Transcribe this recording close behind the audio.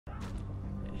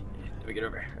Let me get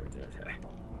over. Okay.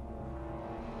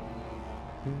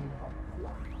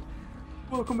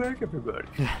 Welcome back, everybody.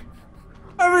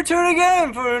 I return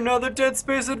again for another Dead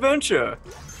Space adventure.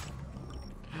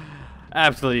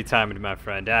 Absolutely timed, my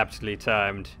friend. Absolutely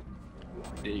timed.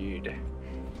 Indeed.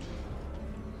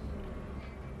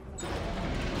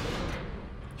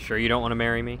 Sure you don't want to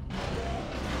marry me?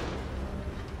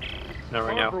 Not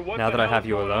right now. Now that I have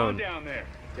you alone. Down there?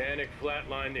 Danik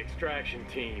flatlined the extraction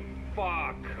team. Fuck.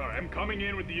 All right, I'm coming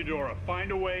in with the Eudora.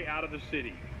 Find a way out of the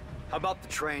city. How about the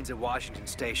trains at Washington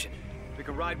Station? We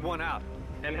can ride one out.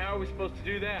 And how are we supposed to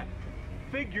do that?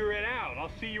 Figure it out.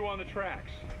 I'll see you on the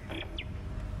tracks.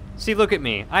 See, look at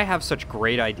me. I have such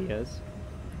great ideas.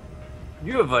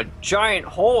 You have a giant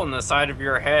hole in the side of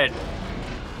your head.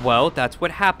 Well, that's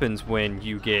what happens when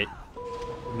you get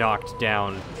knocked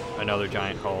down another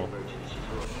giant hole.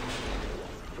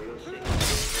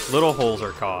 Little holes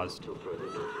are caused.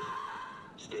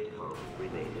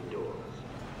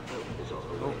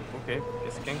 Oh, okay.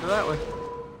 Guess I can't go that way.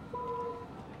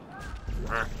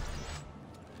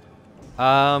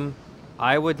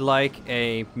 I would like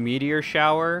a meteor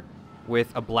shower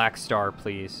with a black star,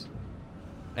 please.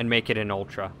 And make it an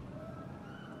ultra.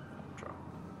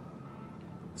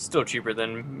 Still cheaper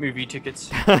than movie tickets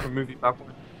or movie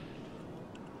popcorn.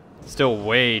 Still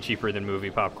way cheaper than movie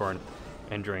popcorn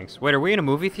and drinks. Wait, are we in a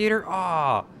movie theater?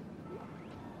 Ah.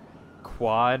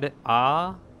 Quad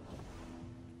A.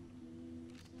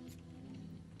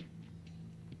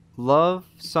 Love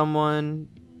someone.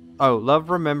 Oh, love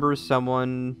remembers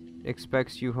someone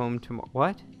expects you home tomorrow.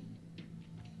 What?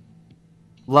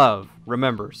 Love,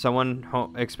 remember,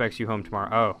 someone expects you home tomorrow.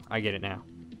 Oh, I get it now.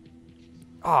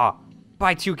 Ah,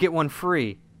 buy two, get one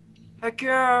free. Heck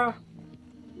yeah!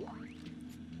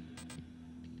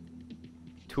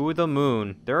 To the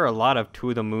Moon. There are a lot of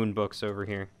To the Moon books over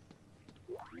here.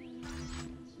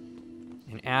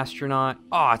 An astronaut.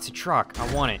 Oh, it's a truck.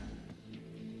 I want it.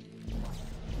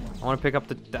 I want to pick up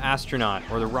the astronaut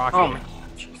or the rocket. Oh,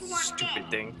 stupid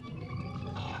thing.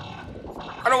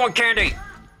 I don't want candy!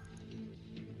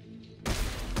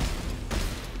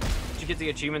 Did you get the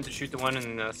achievement to shoot the one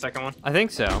in the second one? I think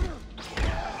so.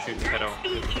 Shoot the pedo.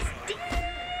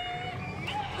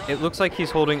 It looks like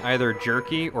he's holding either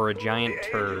jerky or a giant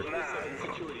turd.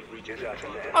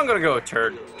 I'm gonna go with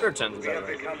turd. Turd sounds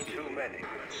better.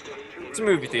 It's a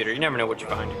movie theater. You never know what you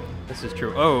find. This is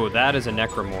true. Oh, that is a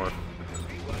necromorph.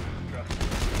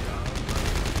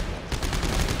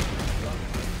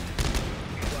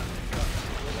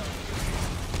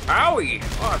 Owie!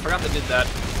 Oh, I forgot they did that.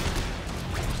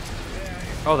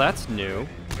 Oh, that's new.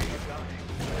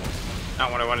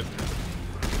 Not what I wanted.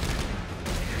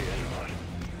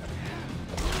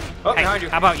 Oh, Hey, behind you.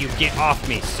 how about you get off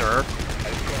me, sir?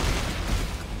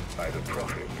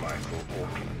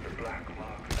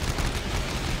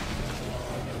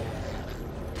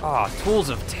 Ah, tools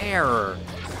of terror.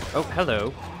 Oh,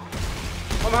 hello.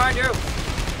 I'm behind you.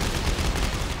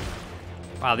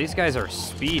 Wow, these guys are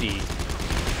speedy.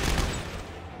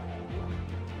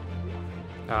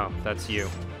 Oh, that's you.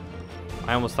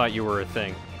 I almost thought you were a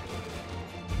thing.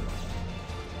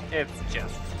 It's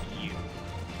just you.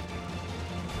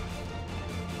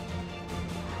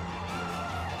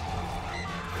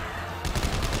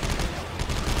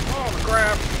 Oh,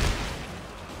 crap.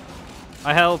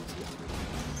 I helped.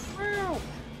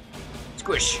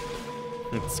 Squish.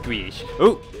 Squeeze.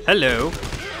 Oh, hello.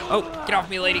 Oh, get off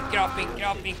me, lady. Get off me. Get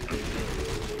off me.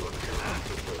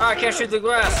 Oh, I can't shoot the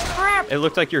glass. Crap. It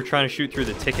looked like you were trying to shoot through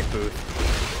the ticket booth.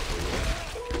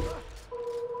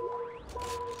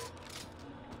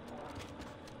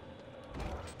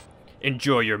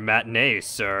 Enjoy your matinee,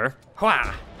 sir.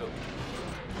 Hwah!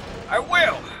 I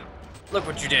will. Look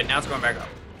what you did. Now it's going back up.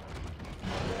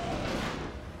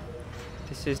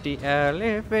 This is the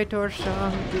elevator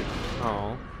song.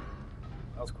 Oh,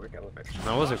 That was a quick elevator.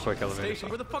 that was a quick elevator Station, song.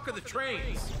 where the fuck are the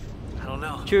trains? I don't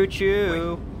know. Choo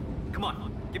choo. Come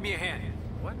on, give me a hand.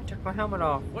 What? Took my helmet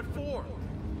off. What for?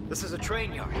 This is a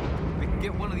train yard. We can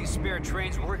get one of these spare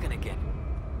trains working again.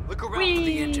 Look around for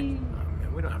the engine. Oh,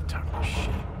 man, we don't have time for this shit.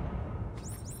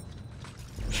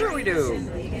 Sure we do.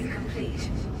 Assembly incomplete.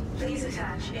 Please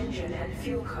attach engine and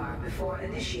fuel car before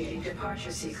initiating departure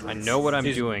I sequence. know what I'm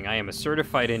doing. I am a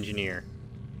certified engineer.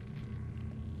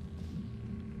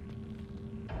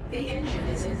 The engine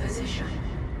is in position.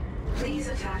 Please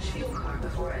attach fuel car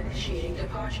before initiating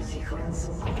departure sequence.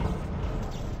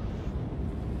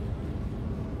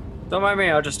 Don't mind me.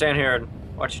 I'll just stand here and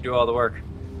watch you do all the work.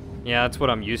 Yeah, that's what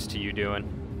I'm used to you doing.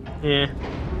 Yeah.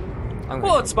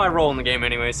 Well, it's my role in the game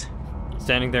anyways.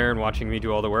 Standing there and watching me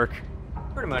do all the work.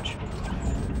 Pretty much.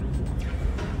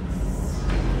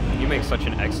 You make such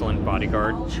an excellent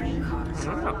bodyguard All train cars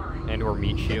are aligned. and or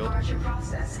meat shield. Departure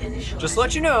process initialized. Just to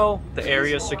let you know, the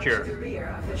area is Please hold secure. to the rear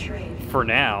of the train. For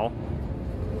now.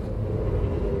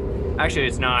 Actually,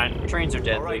 it's not. Trains are All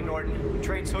deadly. right, Norton. The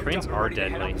train's hooked Trains up and are ready to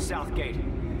head deadly. out the south gate.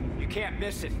 You can't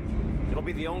miss it. It'll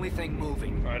be the only thing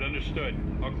moving. All right, understood.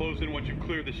 I'll close in once you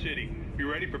clear the city. Be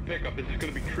ready for pickup. This is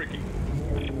gonna be tricky.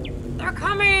 They're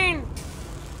coming!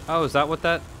 Oh, is that what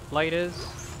that light is?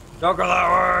 Don't go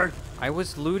that way! I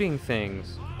was looting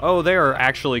things. Oh, they are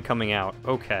actually coming out.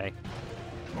 Okay.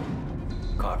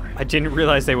 Carver. I didn't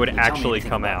realize they would can you tell me actually anything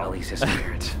come about out. Ellie's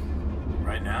disappearance?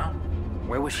 Right now?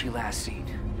 Where was she last seen?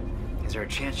 Is there a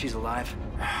chance she's alive?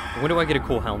 When do I get a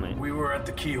cool helmet? We were at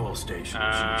the keyhole station.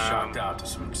 She was shocked out to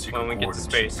some secret when we get to coordinates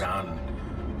space. she found,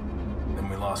 and then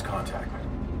we lost contact.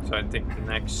 So I think the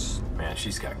next... Man,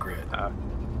 she's got grit. Uh,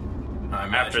 I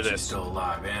imagine after she's this. still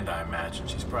alive, and I imagine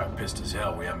she's probably pissed as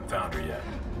hell we haven't found her yet.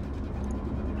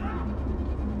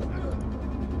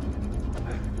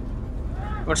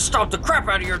 I'm gonna stomp the crap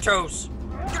out of your toes!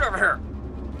 Get over here!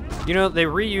 You know, they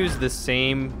reuse the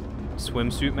same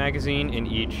swimsuit magazine in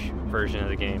each version of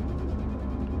the game.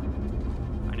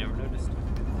 I never noticed.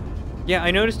 Yeah,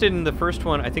 I noticed it in the first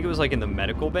one. I think it was like in the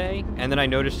medical bay, and then I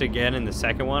noticed it again in the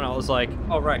second one. I was like,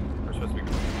 Oh, right. We're supposed to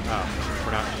be... oh,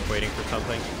 we're not just waiting for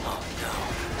something.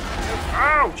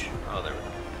 Ouch! Oh, there we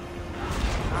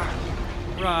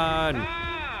go. Run!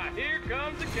 Ah, here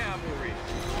comes the cavalry.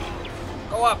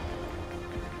 Go up!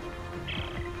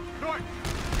 Norton,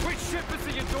 which ship is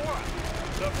the Eudora?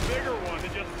 The bigger one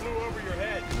that just flew over your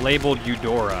head. Labeled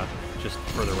Eudora, just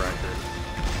for the record.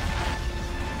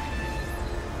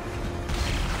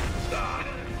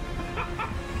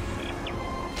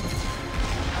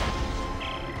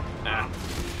 Ah.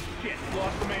 Shit,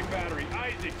 lost the main battery.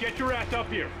 Isaac, get your ass up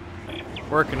here.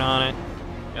 Working on it.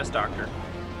 Yes, doctor.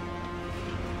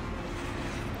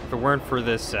 If it weren't for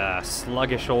this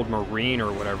sluggish old Marine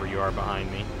or whatever you are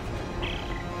behind me.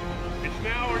 It's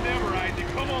now or never, Isaac.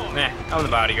 Come on. Meh, I'm the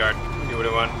bodyguard. Do what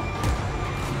I want.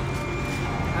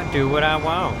 I do what I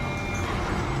want.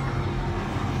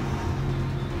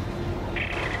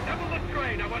 Double the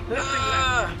train. I want nothing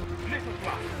Ah. left. Missile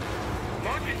slot.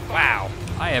 Launch it. Wow,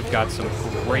 I have got some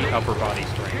great upper body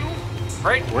strength.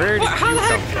 Right? Where did How you the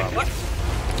come heck? from? What?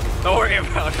 Don't worry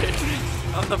about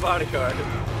it. I'm the bodyguard.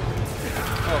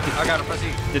 Oh, I got a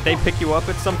pussy. Did they pick you up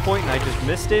at some point and I just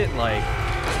missed it? Like,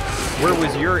 where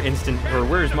was your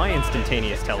where's my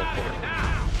instantaneous teleport?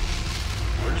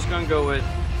 We're just gonna go with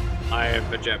I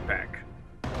have a jetpack.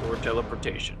 Or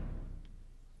teleportation.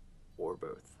 Or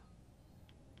both.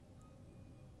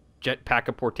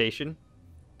 Jetpack-a-portation?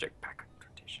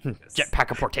 Jetpack-a-portation. Yes.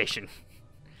 Jetpack-a-portation.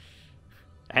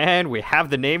 And we have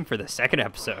the name for the second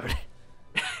episode.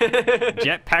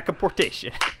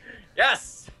 Jetpack-a-portation.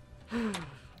 Yes!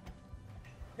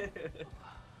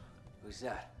 Who's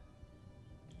that?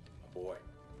 A boy.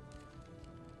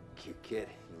 Cute kid.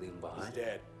 You leave him He's behind?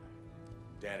 dead.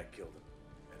 Dad had killed him.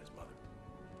 And his mother.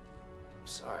 I'm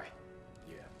sorry.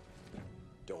 Yeah.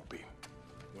 Don't be.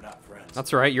 We're not friends.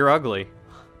 That's right, you're ugly.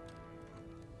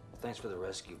 Well, thanks for the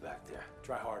rescue back there.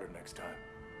 Try harder next time.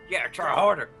 Yeah, try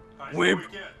harder. Wimp.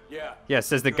 Yeah. Yeah,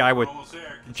 says the guy with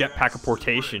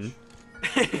jetpack-a-portation.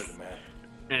 Good, man.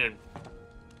 And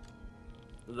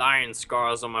lion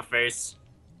scars on my face.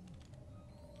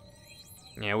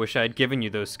 Yeah, I wish I had given you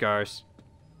those scars.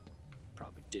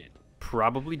 Probably did.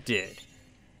 Probably did.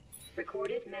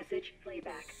 Recorded message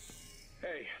playback.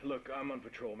 Hey, look, I'm on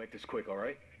patrol. Make this quick, all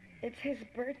right? It's his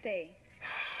birthday.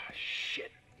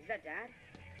 Shit. Is that Dad?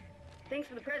 Thanks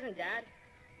for the present, Dad.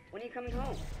 When are you coming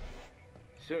home?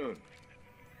 Soon.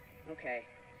 Okay.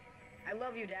 I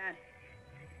love you, Dad.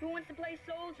 Who wants to play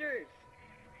soldiers?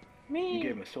 You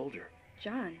gave him a soldier.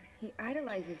 John, he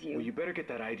idolizes you. Well, you better get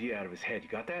that idea out of his head. You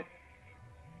got that?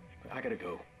 I gotta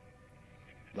go.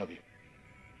 Love you.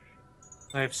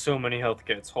 I have so many health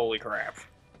kits. Holy crap.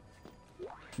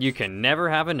 You can never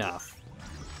have enough.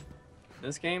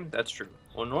 This game? That's true.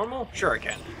 On normal? Sure I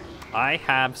can. I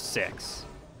have 6.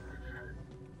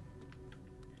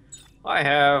 I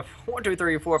have 1, 2,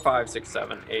 3, 4, 5, 6,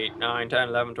 7, 8, 9, 10,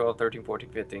 11, 12, 13, 14,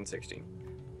 15, 16.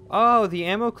 Oh, the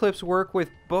ammo clips work with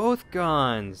both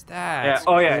guns. That's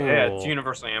Yeah, oh yeah, cool. yeah, it's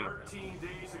universal ammo. 13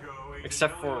 days ago,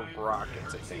 Except for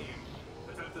rockets, I think.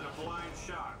 attempted a blind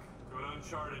shock to an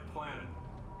uncharted planet.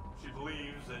 She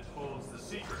believes it holds the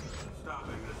secret of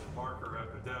stopping this marker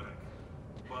epidemic.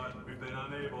 But we've been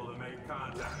unable to make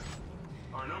contact.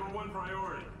 Our #1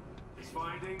 priority is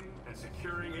finding and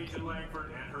securing Agent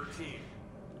Langford and her team.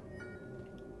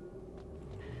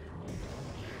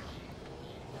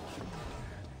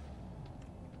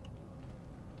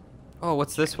 Oh,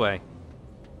 what's this way?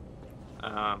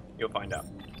 You'll find out.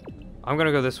 I'm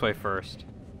gonna go this way first.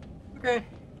 Okay.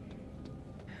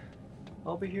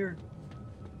 I'll be here.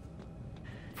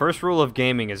 First rule of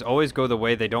gaming is always go the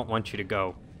way they don't want you to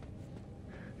go.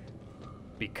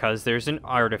 Because there's an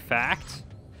artifact.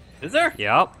 Is there?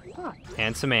 Yep.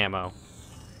 And some ammo.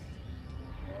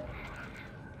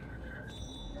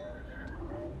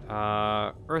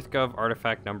 EarthGov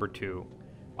artifact number 2.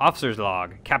 Officer's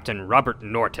log, Captain Robert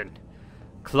Norton.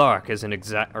 Clark hasn't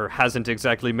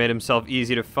exactly made himself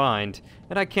easy to find,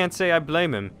 and I can't say I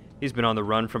blame him. He's been on the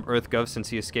run from EarthGov since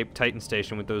he escaped Titan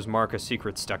Station with those Marca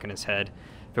secrets stuck in his head.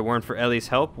 If it weren't for Ellie's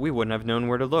help, we wouldn't have known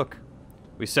where to look.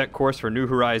 We set course for New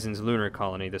Horizons lunar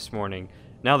colony this morning.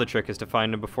 Now the trick is to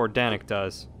find him before Danik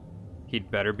does. He'd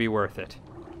better be worth it.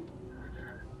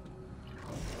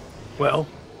 Well,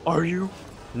 are you?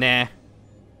 Nah.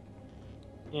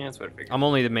 Yeah, that's what I figured. I'm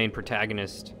only the main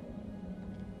protagonist.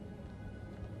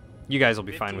 You guys will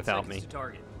be fine without me.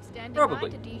 Standing Probably.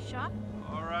 by to D-shop.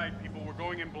 All right, people, we're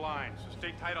going in blind, so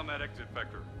stay tight on that exit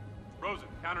vector. Rosen,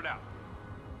 count it out.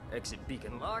 Exit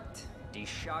beacon locked.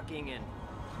 De-shocking in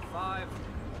 5,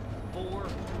 4,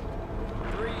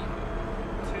 3, 2,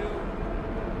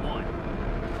 1.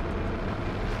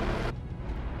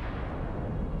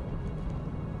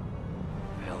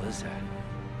 The hell is that?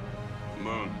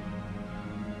 Moon.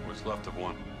 What's left of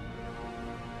one.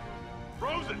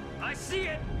 Rosen! I see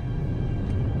it!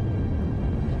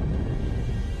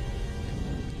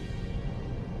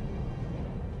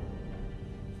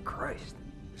 Christ,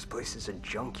 this place is a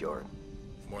junkyard.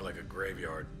 More like a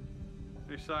graveyard.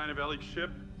 Any sign of Ellie's ship?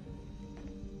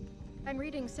 I'm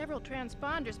reading several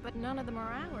transponders, but none of them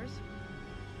are ours.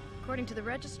 According to the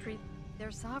registry,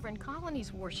 they're Sovereign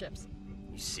Colonies warships.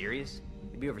 You serious?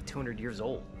 You'd be over 200 years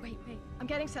old. Wait, I'm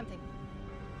getting something.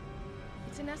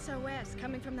 It's an SOS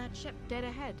coming from that ship dead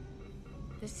ahead.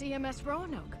 The CMS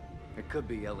Roanoke. It could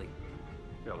be Ellie.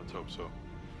 Yeah, let's hope so. All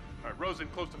right, Rosen,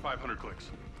 close to 500 clicks.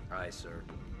 Aye, sir.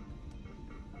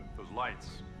 Those lights,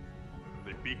 are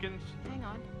they beacons? Hang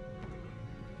on.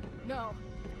 No.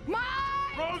 Mike!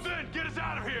 Rosen, get us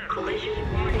out of here!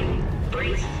 Collision warning.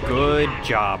 Brace for Good impact.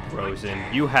 job, Rosen.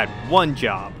 You had one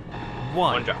job.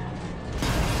 One job.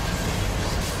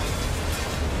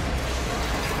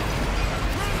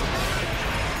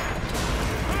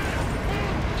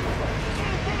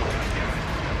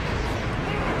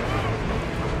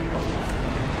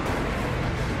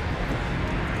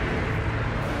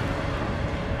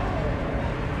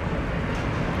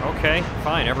 Okay,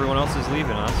 fine. Everyone else is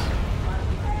leaving us.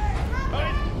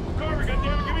 Hey, Carver,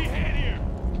 goddammit, give me a hand here!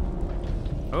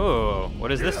 Oh,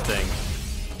 what is this thing?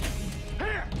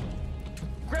 Here!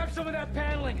 Grab some of that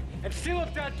paneling and seal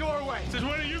up that doorway. Since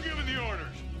when are you giving the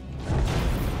orders?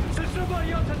 Since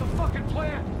somebody else has a fucking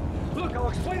plan. Look, I'll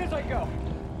explain as I go.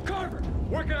 Carver,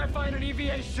 where can I find an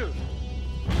EVA suit?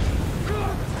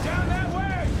 Carver, down that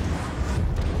way!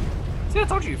 See, I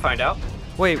told you you'd find out.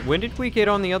 Wait, when did we get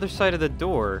on the other side of the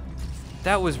door?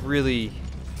 That was really...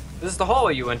 This is the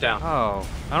hallway you went down. Oh,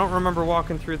 I don't remember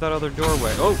walking through that other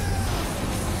doorway. Oh!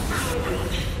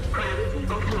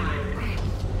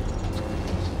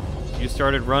 You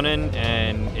started running,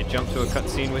 and it jumped to a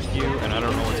cutscene with you, and I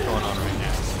don't know what's going on right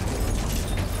now.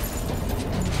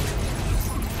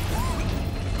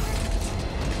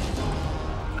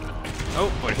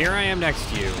 Oh, but here I am next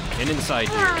to you, and inside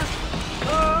you.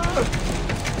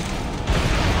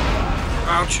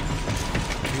 Ouch.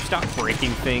 Can you stop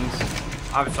breaking things?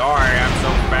 I'm sorry, I'm so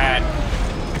bad.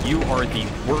 You are the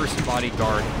worst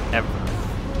bodyguard ever.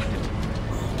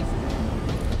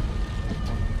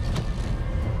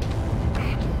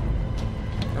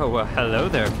 Oh, well, hello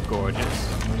there, gorgeous.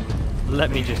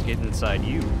 Let me just get inside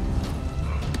you.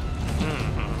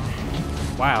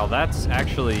 Wow, that's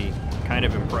actually kind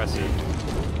of impressive.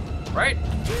 Right?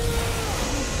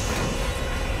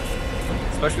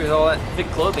 Especially with all that thick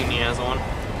clothing he has on.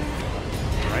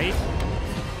 Right?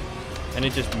 And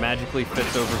it just magically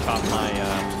fits over top my,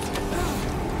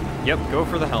 Yep, go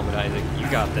for the helmet, Isaac. You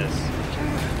got this.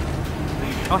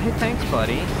 Oh, hey, thanks,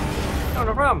 buddy. Oh,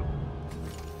 no problem.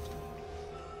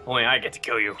 Only I get to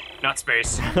kill you, not space.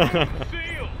 Seal!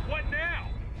 What now?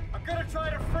 I'm gonna try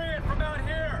to free it from out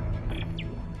here.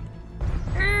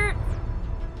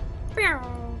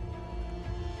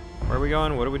 Where are we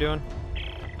going? What are we doing?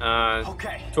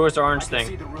 Okay. Towards the orange I can thing.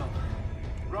 see the room.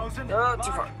 Rosen, Too Mark,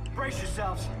 far. brace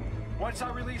yourselves. Once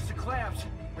I release the clamps,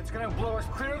 it's gonna blow us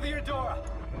clear of the Eudora.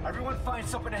 Everyone find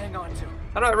something to hang on to.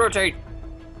 How do I rotate?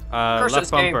 Curse Left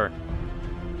this game. bumper.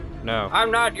 No. I'm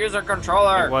not user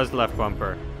controller. It was left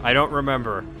bumper. I don't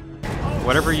remember.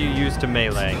 Whatever you use to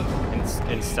melee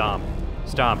and stomp.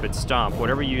 Stomp, it's stomp.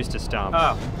 Whatever you use to stomp.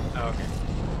 Oh, okay.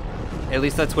 At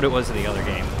least that's what it was in the other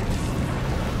game.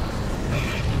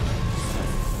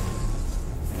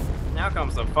 Now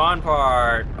comes the fun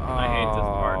part. I hate this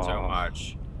part so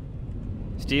much.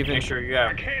 Steven. Make sure you I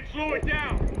have. can't slow it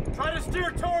down. Try to steer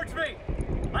towards me.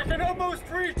 I can almost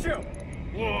reach you.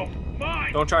 Whoa,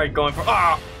 mine. Don't try going for.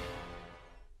 Ah!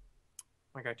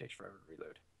 My guy takes forever to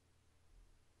reload.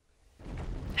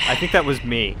 I think that was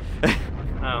me.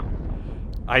 Oh.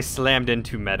 I slammed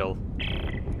into metal.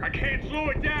 I can't slow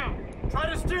it down. Try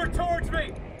to steer towards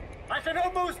me. I can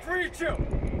almost reach you.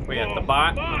 But yeah, the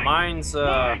Mine. mines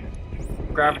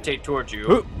gravitate towards you,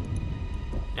 Ooh.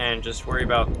 and just worry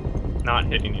about not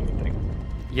hitting anything.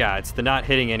 Yeah, it's the not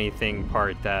hitting anything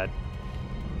part that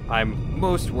I'm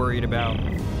most worried about.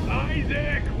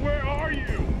 Isaac, where are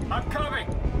you? I'm coming.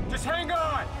 Just hang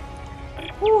on.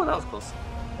 Ooh, that was close.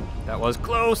 That was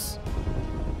close.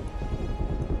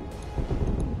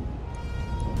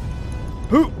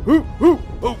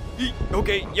 Oh,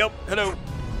 okay, yep, hello.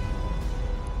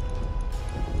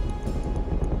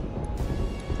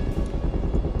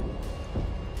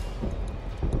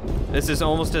 This is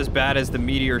almost as bad as the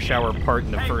meteor shower part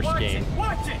in the first watch game. It,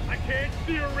 watch it. I can't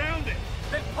steer around it.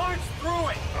 Then punch through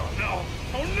it. Oh no!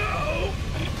 Oh no!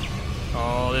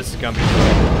 Oh, this is gonna be.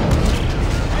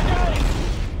 I got it.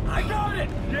 I got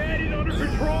it. Get it under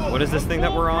control. What is this thing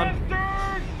that we're on?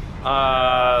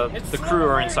 The crew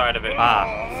are inside of it.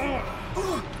 Ah,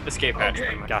 Escape hatch. Okay.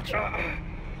 pretty much. gotcha.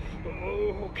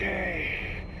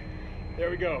 Okay. There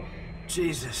we go.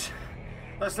 Jesus.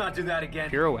 Let's not do that again.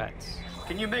 Pirouettes.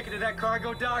 Can you make it to that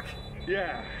cargo dock?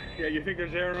 Yeah. Yeah. You think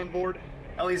there's air on board?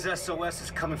 Ellie's SOS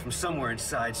is coming from somewhere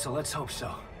inside, so let's hope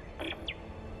so.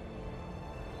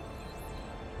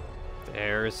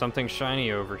 There is something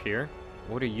shiny over here.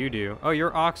 What do you do? Oh,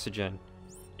 you're oxygen.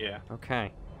 Yeah.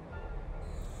 Okay.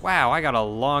 Wow, I got a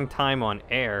long time on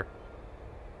air.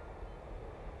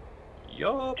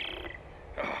 Yup.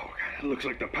 Oh god, it looks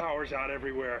like the power's out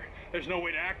everywhere. There's no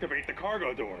way to activate the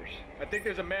cargo doors. I think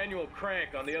there's a manual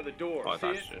crank on the other door. Oh, See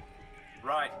that's it? shit.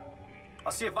 Right.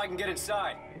 I'll see if I can get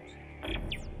inside.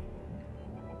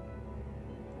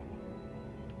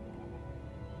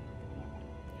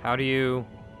 How do you...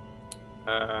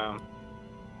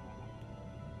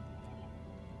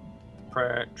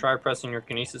 Try pressing your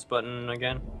kinesis button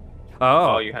again.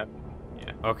 Oh, You have.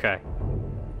 Yeah. okay.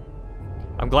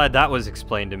 I'm glad that was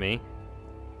explained to me.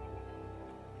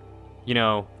 You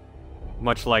know,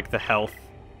 much like the health,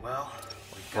 Well,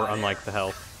 or unlike the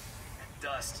health.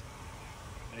 dust.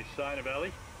 Any sign of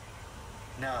Ellie?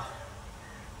 No.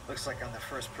 Looks like I'm the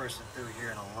first person through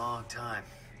here in a long time.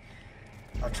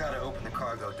 I'll try to open the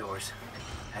cargo doors.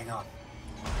 Hang on.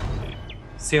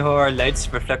 See how our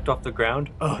lights reflect off the ground?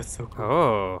 Oh, it's so cool.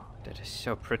 Oh, that is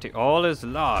so pretty. All is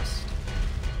lost.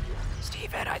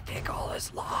 Steven, I think all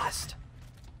is lost.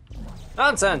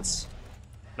 Nonsense!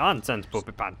 Nonsense,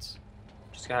 Poopy Pants.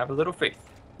 Just gotta have a little faith.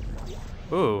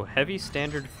 Ooh, heavy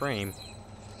standard frame.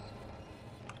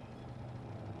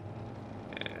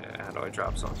 How do I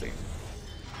drop something?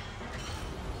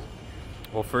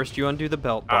 Well, first you undo the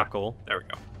belt buckle. There we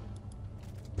go.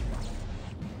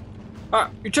 Ah,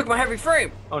 you took my heavy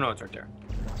frame! Oh no, it's right there.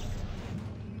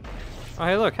 Oh,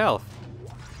 hey, look, health.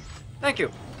 Thank you.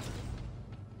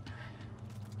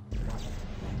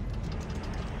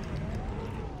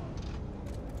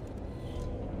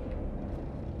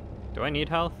 Do I need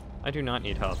health? I do not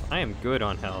need health. I am good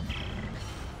on health.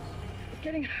 It's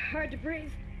getting hard to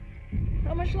breathe.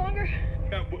 How much longer?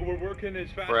 Yeah, we're working as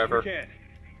fast Forever. as we can.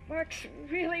 Mark's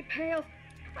really pale.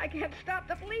 I can't stop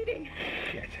the bleeding.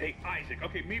 Yes, hey, Isaac.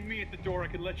 Okay, meet me at the door. I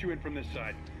can let you in from this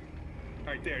side.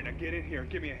 All right, there. Now get in here.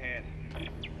 Give me a hand.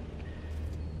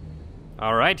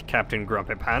 All right, Captain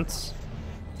Grumpy Pants.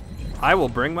 I will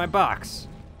bring my box.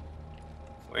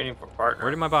 Waiting for partner.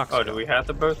 Where did my box Oh, go? do we have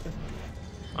to both?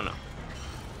 Oh no.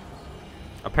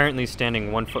 Apparently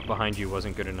standing 1 foot behind you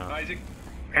wasn't good enough. Isaac,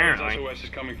 Apparently. SOS is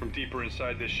coming from deeper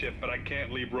inside this ship, but I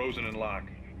can't leave Rosen in lock.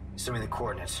 Send me the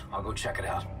coordinates. I'll go check it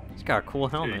out. He's got a cool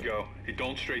There helmet. you go. Hey,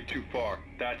 don't stray too far.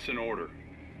 That's an order.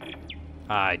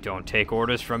 I don't take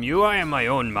orders from you. I am my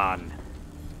own man.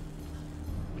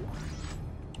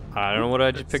 I don't know what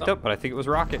I just picked up, but I think it was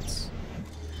rockets.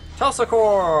 Tulsa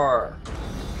core!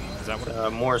 Is that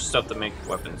what? More stuff to make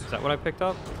weapons. Is that what I picked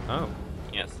up? Oh.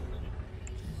 Yes.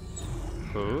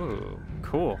 Ooh,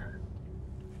 cool.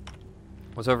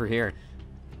 What's over here?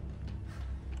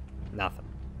 Nothing.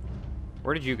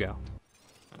 Where did you go?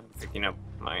 I'm picking up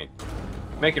my...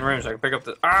 Making room so I can pick up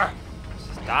the... Ah!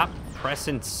 Stop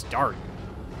pressing start.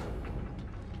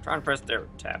 Trying to press there.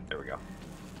 Tab. There we go.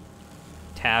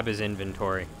 Tab is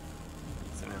inventory.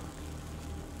 So now.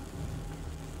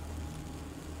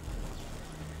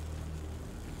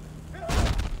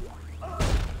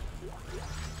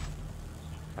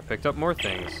 Picked up more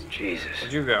things. Jesus.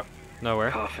 Where'd you go? Nowhere.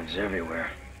 Coffins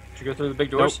everywhere. Did you go through the big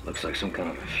doors? Looks like some kind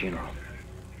of a funeral.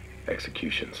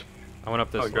 Executions. I went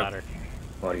up this good. ladder.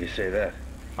 Why do you say that?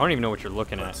 I don't even know what you're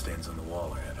looking at. Stains on the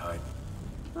wall ahead, hide.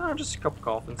 Oh, just a couple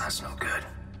coffins. That's no good.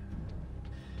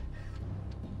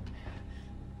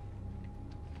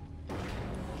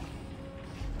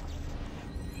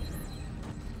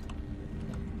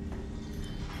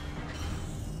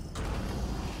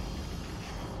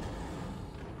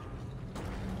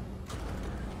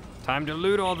 Time to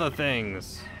loot all the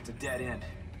things. It's a dead end.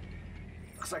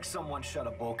 Looks like someone shut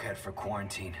a bulkhead for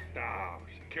quarantine. Oh,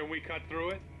 can we cut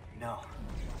through it? No.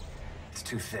 It's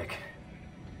too thick.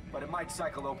 But it might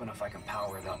cycle open if I can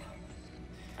power it up.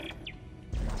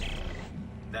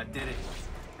 That did it.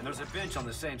 And there's a bench on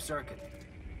the same circuit.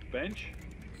 Bench?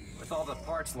 With all the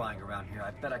parts lying around here,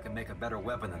 I bet I can make a better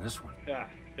weapon than this one. Yeah,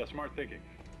 smart thinking.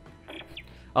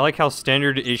 I like how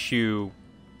standard issue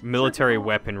military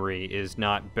weaponry is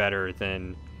not better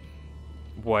than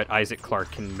what Isaac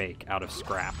Clarke can make out of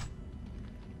scrap.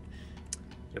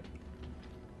 Yep.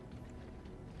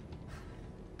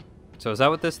 So is that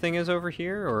what this thing is over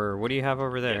here, or what do you have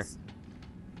over there? Yes.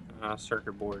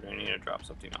 Circuit board. I need to drop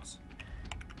something else.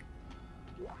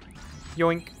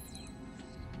 Yoink.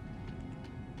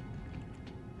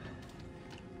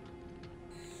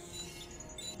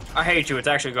 I hate you. It's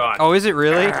actually gone. Oh, is it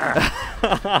really?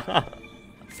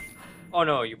 Oh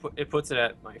no, it puts it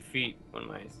at my feet when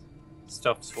my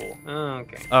stuff's full. Oh,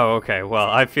 okay. Oh, okay. Well,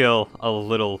 I feel a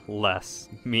little less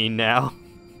mean now.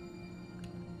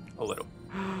 A little.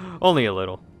 Only a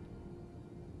little.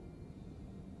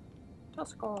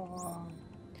 Let's go.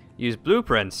 Use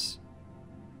blueprints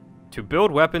to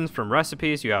build weapons from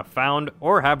recipes you have found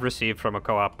or have received from a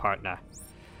co-op partner.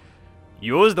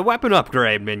 Use the weapon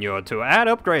upgrade menu to add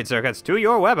upgrade circuits to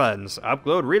your weapons.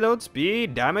 Upload reload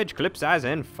speed, damage, clip size,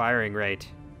 and firing rate.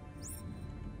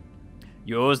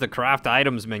 Use the craft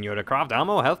items menu to craft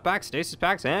ammo, health packs, stasis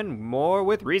packs, and more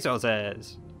with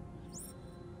resources.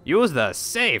 Use the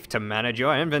safe to manage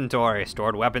your inventory.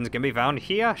 Stored weapons can be found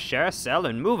here. Share, sell,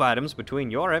 and move items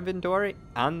between your inventory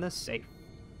and the safe.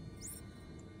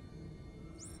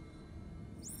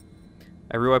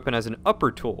 Every weapon has an upper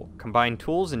tool. Combine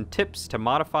tools and tips to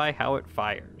modify how it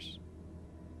fires.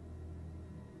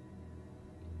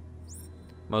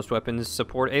 Most weapons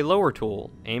support a lower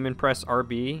tool. Aim and press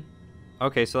RB.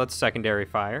 Okay, so that's secondary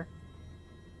fire.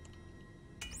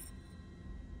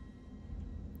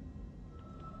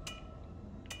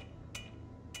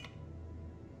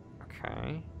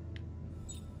 Okay.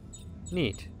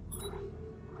 Neat.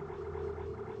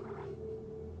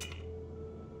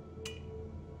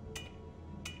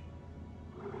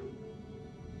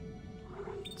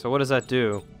 So what does that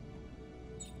do?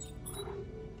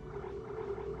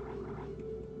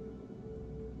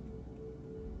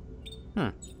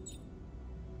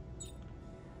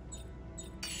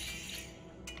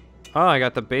 Oh, I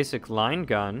got the basic line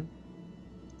gun.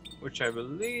 Which I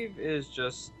believe is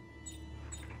just...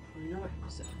 You know what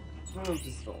is it? I don't know if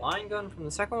it's the line gun from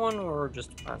the second one or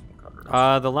just a plasma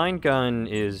cutter. The line gun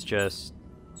is just...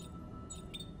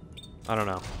 I don't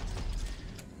know.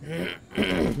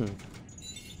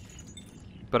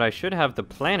 But I should have the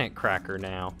planet cracker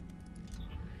now.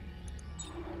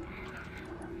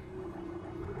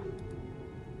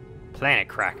 Planet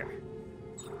cracker.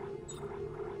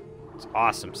 It's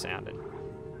awesome sounding.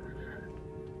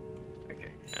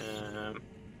 Okay.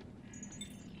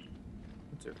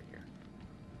 What's over here?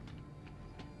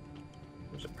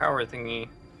 There's a power thingy.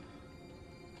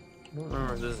 I don't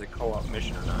remember if this is a co-op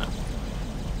mission or not.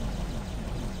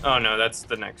 Oh no, that's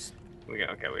the next.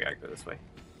 Okay, we gotta go this way.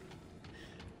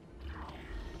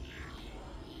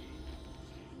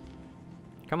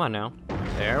 Come on now.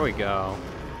 There we go.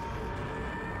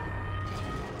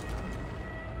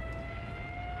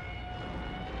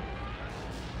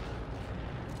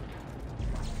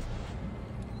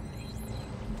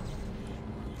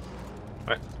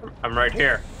 I'm right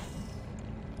here.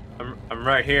 I'm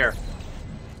right here.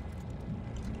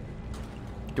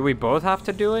 Do we both have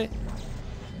to do it?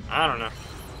 I don't know.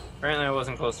 Apparently I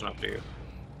wasn't close enough to you.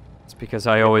 It's because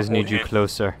I always need you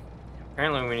closer.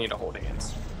 Apparently we need to hold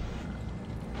hands.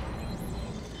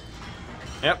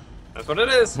 Yep, that's what it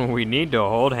is. We need to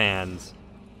hold hands.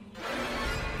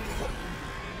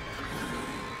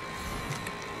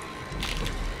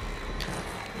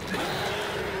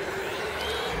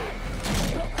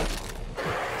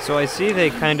 So I see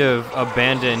they kind of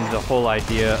abandoned the whole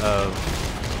idea of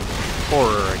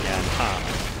horror again,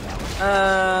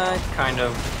 huh? Kind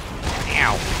of.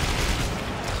 Ow.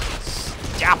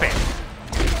 Stop it.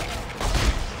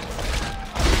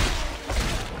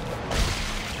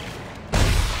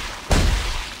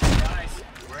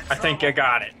 I think I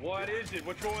got it. What is it?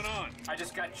 What's going on? I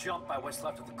just got jumped by what's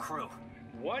left of the crew.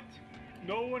 What?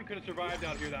 No one could have survived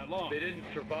out here that long. They didn't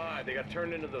survive. They got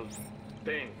turned into those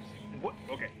things. What?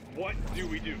 Okay, what do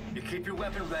we do? You keep your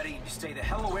weapon ready and you stay the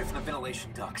hell away from the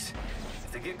ventilation ducts.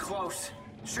 If they get close,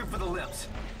 shoot for the lips.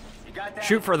 You got that?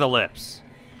 Shoot for the lips.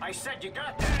 I said you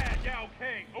got that. Yeah,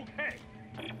 okay.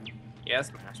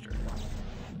 Yes, master.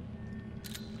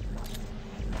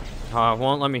 It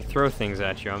won't let me throw things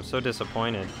at you. I'm so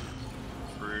disappointed.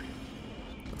 Rude.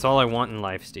 That's all I want in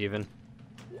life, Steven.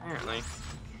 Apparently.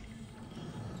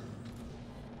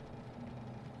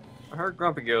 I heard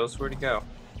Grumpy Ghost. Where'd he go?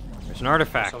 There's an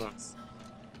artifact. Someone's...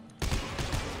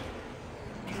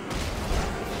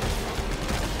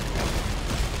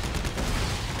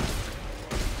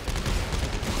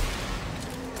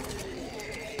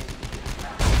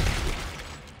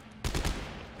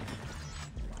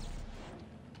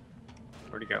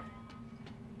 Where'd he go?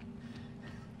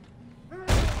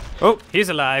 Oh, he's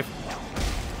alive.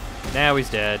 Now he's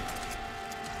dead.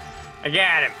 I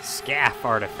got him. Scaff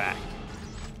artifact.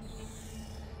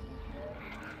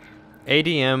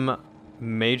 ADM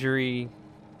Marjorie.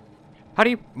 How do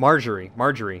you... Marjorie.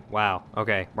 Wow.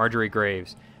 Okay. Marjorie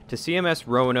Graves. To CMS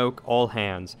Roanoke, all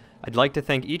hands. I'd like to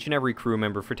thank each and every crew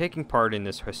member for taking part in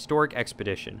this historic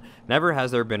expedition. Never has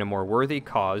there been a more worthy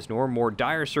cause nor more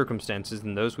dire circumstances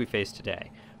than those we face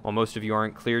today. While most of you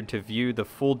aren't cleared to view the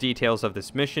full details of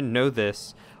this mission, know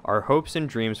this. Our hopes and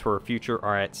dreams for our future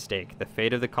are at stake. The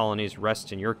fate of the colonies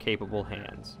rests in your capable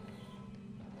hands.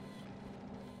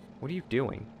 What are you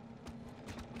doing?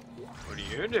 What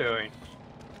are you doing?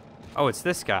 Oh, it's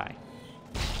this guy.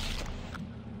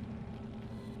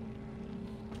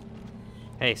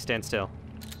 Hey, stand still.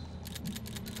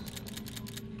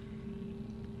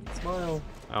 Smile.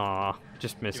 Aw,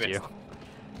 just missed you. missed.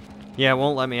 Yeah, it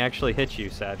won't let me actually hit you,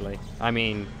 sadly. I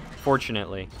mean,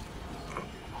 fortunately.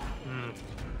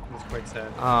 That's quite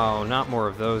sad. Oh, not more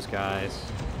of those guys.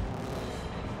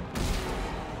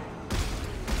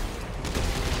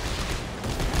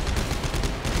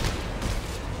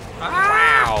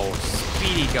 Wow!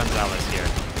 Speedy Gonzalez here.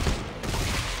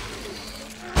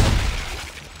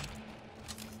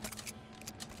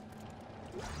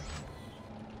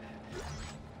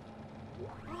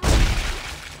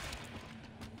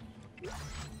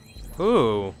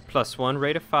 Ooh, +1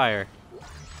 rate of fire.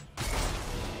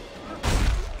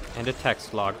 And a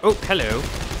text log. Oh, hello.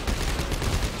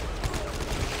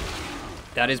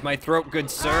 That is my throat,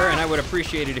 good sir, and I would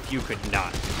appreciate it if you could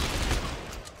not.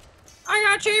 I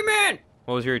got achievement!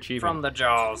 What was your achievement? From the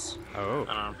Jaws. Oh.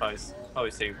 I don't know,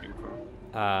 probably saved you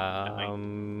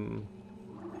from.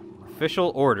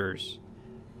 Official orders.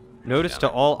 Notice to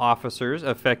all officers,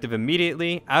 effective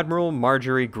immediately, Admiral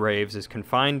Marjorie Graves is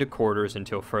confined to quarters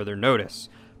until further notice.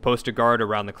 Post a guard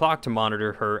around the clock to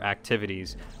monitor her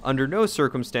activities. Under no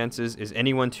circumstances is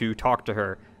anyone to talk to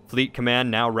her. Fleet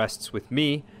command now rests with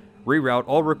me. Reroute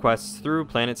all requests through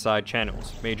planet-side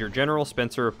channels. Major General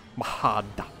Spencer Mahad.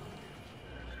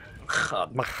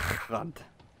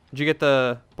 Did you get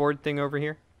the board thing over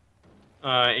here?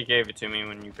 It gave it to me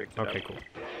when you picked it up. Okay, cool.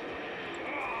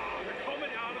 They're coming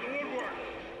out of the woodwork.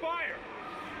 Fire!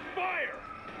 Fire!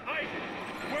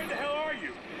 Where the hell are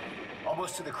you?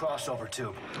 Almost to the crossover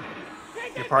tube.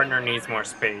 Your partner needs more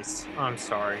space. I'm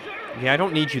sorry. Yeah, I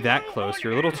don't need you that close.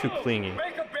 You're a little too clingy.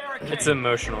 It's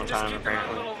emotional time,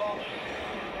 apparently.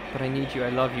 But I need you. I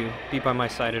love you. Be by my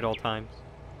side at all times.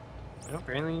 Well,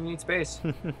 apparently you need space.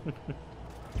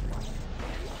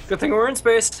 Good thing we're in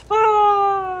space.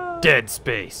 Ah! Dead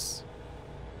space.